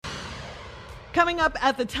Coming up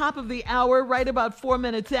at the top of the hour, right about 4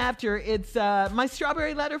 minutes after, it's my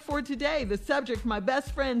strawberry letter for today. The subject, my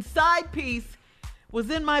best friend's side piece was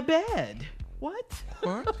in my bed. What?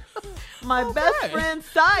 My best friend's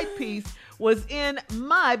side piece was in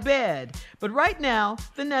my bed. But right now,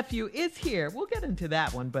 the nephew is here. We'll get into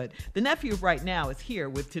that one, but the nephew right now is here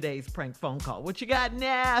with today's prank phone call. What you got,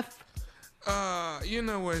 Neff? You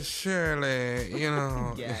know what, Shirley,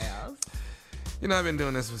 Yes. I've been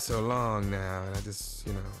doing this for so long now, and I just,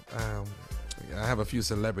 I have a few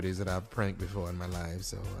celebrities that I've pranked before in my life,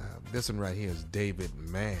 so this one right here is David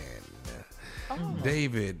Mann. Oh.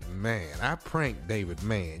 David Mann. I pranked David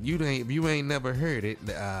Mann. You ain't never heard it.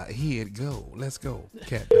 Here it go. Let's go,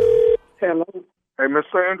 cat dog. Hello. Hey, Miss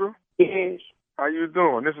Sandra? Yes. How you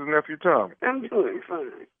doing? This is Nephew Tommy. I'm doing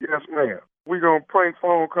fine. Yes, ma'am. We're going to prank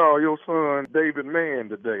phone call your son, David Mann,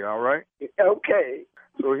 today, all right? Okay.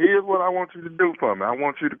 So here's what I want you to do for me. I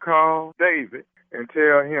want you to call David and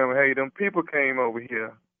tell him, hey, them people came over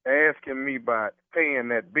here asking me about paying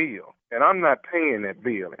that bill. And I'm not paying that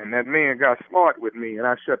bill. And that man got smart with me, and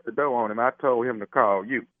I shut the door on him. I told him to call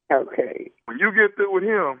you. Okay. When you get through with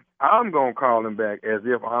him, I'm going to call him back as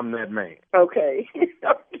if I'm that man. Okay.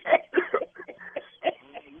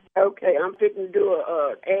 Okay, I'm fixing to do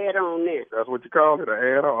a add-on then. That's what you call it, an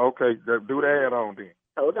add-on? Okay, do the add-on then.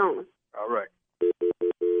 Hold on. All right.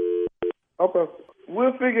 Okay.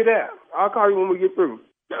 We'll figure it out. I'll call you when we get through.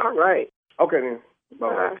 All right. Okay, then.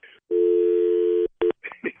 Bye-bye.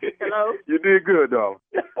 Hello? You did good, dog.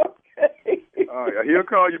 Okay. All right, he'll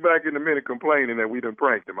call you back in a minute complaining that we done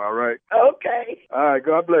pranked him, all right? Okay. All right,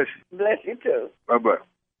 God bless you. Bless you, too. Bye-bye.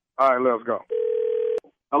 All right, let's go.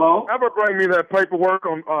 Hello? How about bring me that paperwork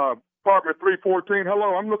on apartment 314?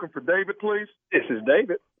 Hello, I'm looking for David, please. This is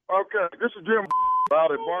David. Okay, this is Jim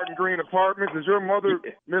out at Barton Green Apartments. Is your mother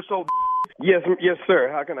Miss O? Yes, sir.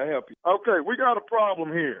 How can I help you? Okay, we got a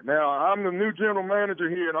problem here. Now, I'm the new general manager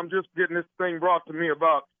here, and I'm just getting this thing brought to me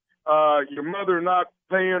about your mother not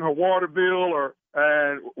paying her water bill,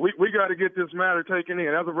 and we got to get this matter taken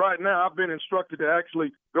in. As of right now, I've been instructed to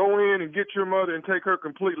actually go in and get your mother and take her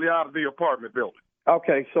completely out of the apartment building.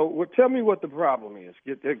 Okay, so tell me what the problem is.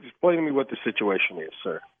 Explain to me what the situation is,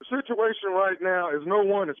 sir. The situation right now is no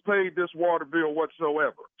one has paid this water bill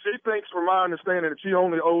whatsoever. She thinks, from my understanding, that she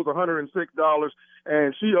only owes $106,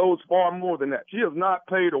 and she owes far more than that. She has not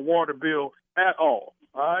paid a water bill at all.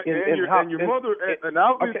 All right, and your mother, and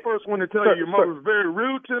I'll be the first one to tell you, your mother was very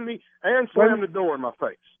rude to me and slammed the door in my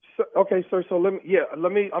face. Okay, sir. So let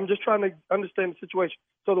me. I'm just trying to understand the situation.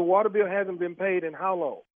 So the water bill hasn't been paid in how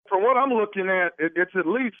long? From what I'm looking at, it's at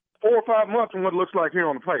least 4 or 5 months from what it looks like here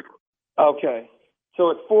on the paper. Okay, so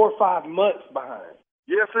it's 4 or 5 months behind.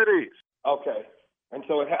 Yes, it is. Okay, and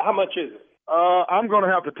so how much is it? I'm going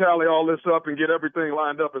to have to tally all this up and get everything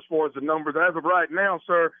lined up as far as the numbers. As of right now,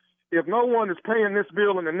 sir, if no one is paying this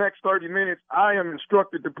bill in the next 30 minutes, I am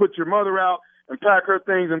instructed to put your mother out and pack her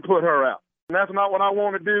things and put her out. And that's not what I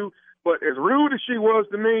want to do. But as rude as she was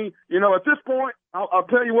to me, at this point, I'll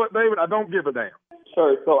tell you what, David, I don't give a damn.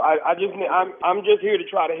 Sir, so I'm just here to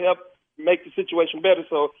try to help make the situation better.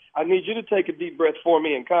 So I need you to take a deep breath for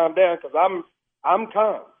me and calm down, because I'm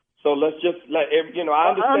calm. So let's just I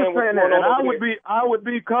understand what's going on. I would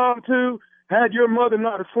be calm too had your mother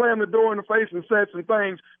not have slammed the door in the face and said some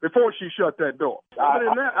things before she shut that door. Other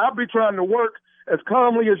than that, I'll be trying to work as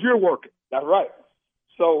calmly as you're working. That's right.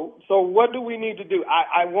 So what do we need to do?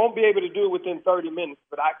 I won't be able to do it within 30 minutes,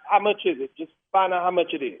 but how much is it? Just find out how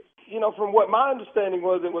much it is. From what my understanding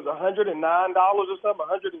was, it was $109 or something,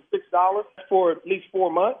 $106 for at least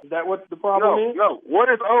 4 months. Is that what the problem is? No. What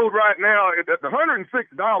is owed right now, the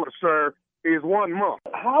 $106, sir, is 1 month.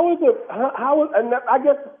 How is it? And I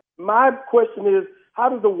guess my question is, how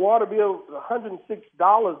does the water bill, $106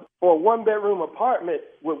 for a one-bedroom apartment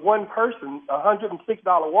with one person,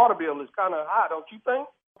 $106 water bill is kind of high, don't you think?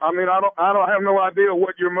 I mean, I don't have no idea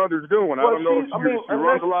what your mother's doing. I don't know if she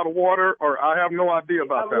runs a lot of water, or I have no idea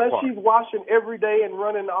about that part. Unless she's washing every day and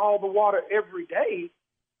running all the water every day,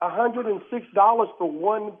 $106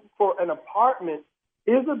 for an apartment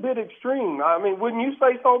is a bit extreme. I mean, wouldn't you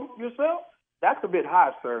say so yourself? That's a bit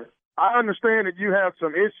high, sir. I understand that you have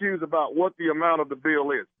some issues about what the amount of the bill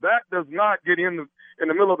is. That does not get in the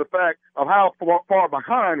middle of the fact of how far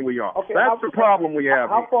behind we are. Okay, that's the problem we have.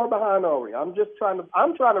 How far behind are we? I'm trying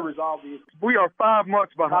to resolve the issue. We are 5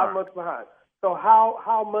 months behind. 5 months behind. So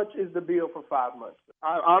how much is the bill for 5 months?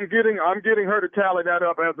 I'm getting her to tally that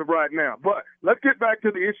up as of right now. But let's get back to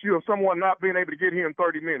the issue of someone not being able to get here in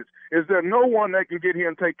 30 minutes. Is there no one that can get here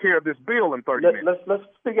and take care of this bill in 30 minutes? Let's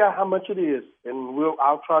figure out how much it is, and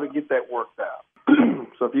I'll try to get that worked out.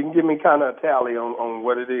 So if you can give me kind of a tally on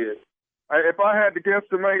what it is. If I had to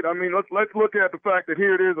guesstimate, I mean, let's look at the fact that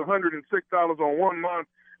here it is, $106 on 1 month.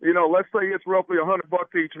 You know, let's say it's roughly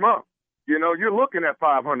 $100 each month. You know, you're looking at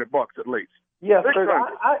 $500 at least. Yes, sir.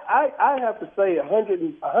 I have to say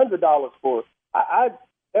 $100 for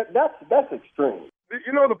that's extreme.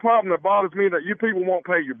 You know the problem that bothers me, that you people won't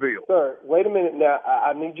pay your bill. Sir, wait a minute now.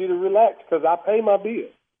 I need you to relax because I pay my bill.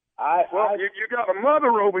 You got a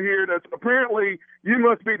mother over here that's apparently you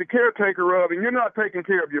must be the caretaker of, and you're not taking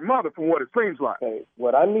care of your mother from what it seems like. Okay,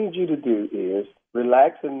 what I need you to do is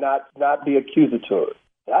relax and not be accusatory.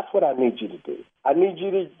 That's what I need you to do. I need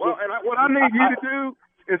you to... what I need you to do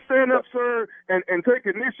is stand up, sir, and take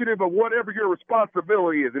initiative of whatever your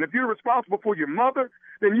responsibility is. And if you're responsible for your mother,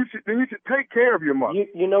 then you should take care of your mother.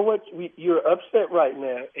 You know what? You're upset right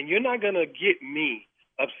now, and you're not going to get me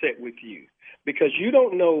upset with you because you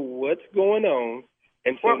don't know what's going on.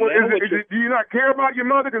 And so do you not care about your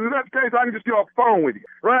mother? Because in that case, I can just get off the phone with you.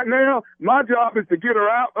 Right now, my job is to get her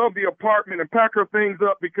out of the apartment and pack her things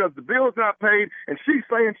up because the bill's not paid, and she's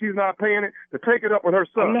saying she's not paying it, to take it up with her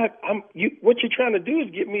son. What you're trying to do is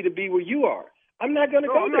get me to be where you are. I'm not going to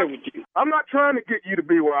go there with you. I'm not trying to get you to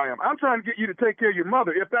be where I am. I'm trying to get you to take care of your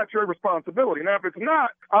mother if that's your responsibility. Now, if it's not,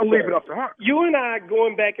 I'll leave it up to her. You and I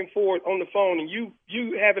going back and forth on the phone, and you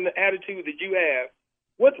having the attitude that you have,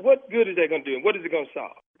 what good is that going to do, and what is it going to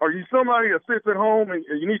solve? Are you somebody that sits at home and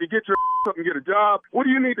you need to get your up and get a job? What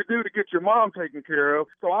do you need to do to get your mom taken care of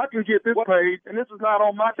so I can get this paid, and this is not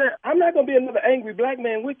on my debt? I'm not going to be another angry black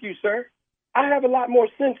man with you, sir. I have a lot more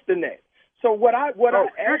sense than that. So you're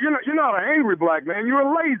not an angry black man. You're a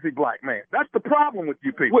lazy black man. That's the problem with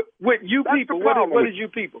you people. With you people, what is you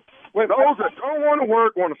people? Those that don't want to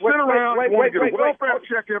work, want to sit around, want to get a welfare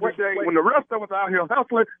check every day, when the rest of us out here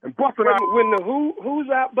hustling and busting out. When who's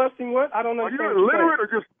out busting what? I don't understand. Are you illiterate or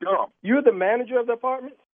just dumb? You're the manager of the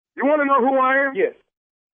apartment? You want to know who I am? Yes.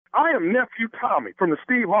 I am Nephew Tommy from the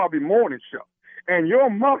Steve Harvey Morning Show. And your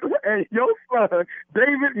mother and your son,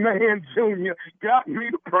 David Mann Jr., got me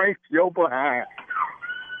to prank your behind.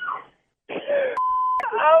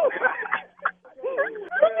 Oh!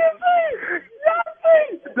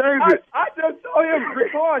 David. I just saw him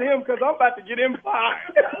record him because I'm about to get him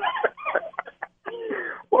fired.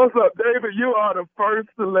 What's up, David? You are the first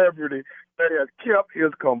celebrity that has kept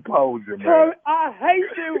his composure, man. I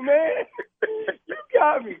hate you, man. You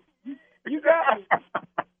got me. You got me.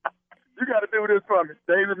 You got to do this for me.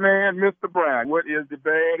 David Mann, Mr. Brown. What is the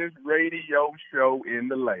baddest radio show in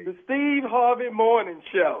the land? The Steve Harvey Morning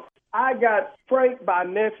Show. I got pranked by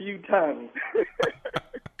Nephew Tommy.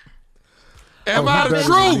 Am I the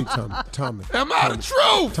truth? Tommy. Am I the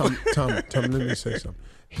truth? Tommy, let me say something.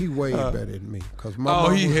 He way better than me. Cause my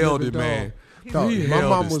mom he was held living, it, man. Dog, my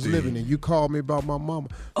mom was living, and you called me about my mama.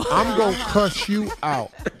 I'm going to cuss you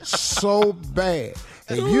out so bad.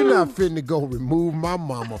 And you're not finna go remove my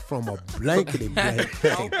mama from a blankety blanket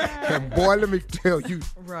thing. And boy, let me tell you.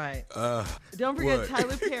 Right. Don't forget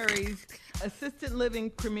Tyler Perry's Assistant Living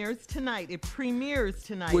premieres tonight. It premieres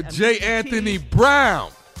tonight. With J. Anthony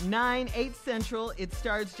Brown. 9/8 Central. It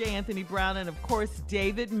stars J. Anthony Brown and, of course,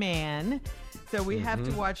 David Mann. So we have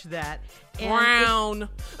to watch that. And Brown.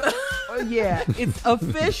 It's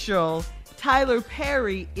official. Tyler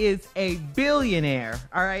Perry is a billionaire.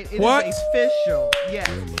 All right. It What? is official. Yes.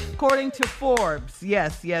 According to Forbes.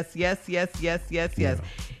 Yes. Yeah.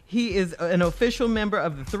 He is an official member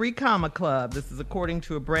of the 3 Comma Club. This is according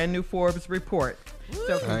to a brand new Forbes report.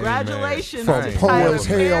 So congratulations From to poor Tyler as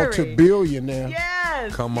hell Perry. to billionaire.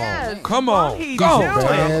 Yes. Come on. yes. Come on. Won't he Go. do it?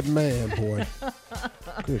 Bad man, boy.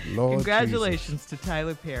 Good Lord. Congratulations to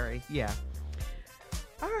Tyler Perry. Yeah.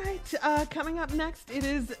 All right. Coming up next, it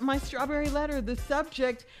is my strawberry letter. The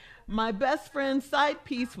subject, my best friend's side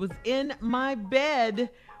piece was in my bed.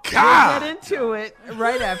 God. We'll get into it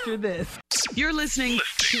right after this. You're listening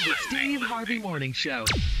to the Steve Harvey Morning Show.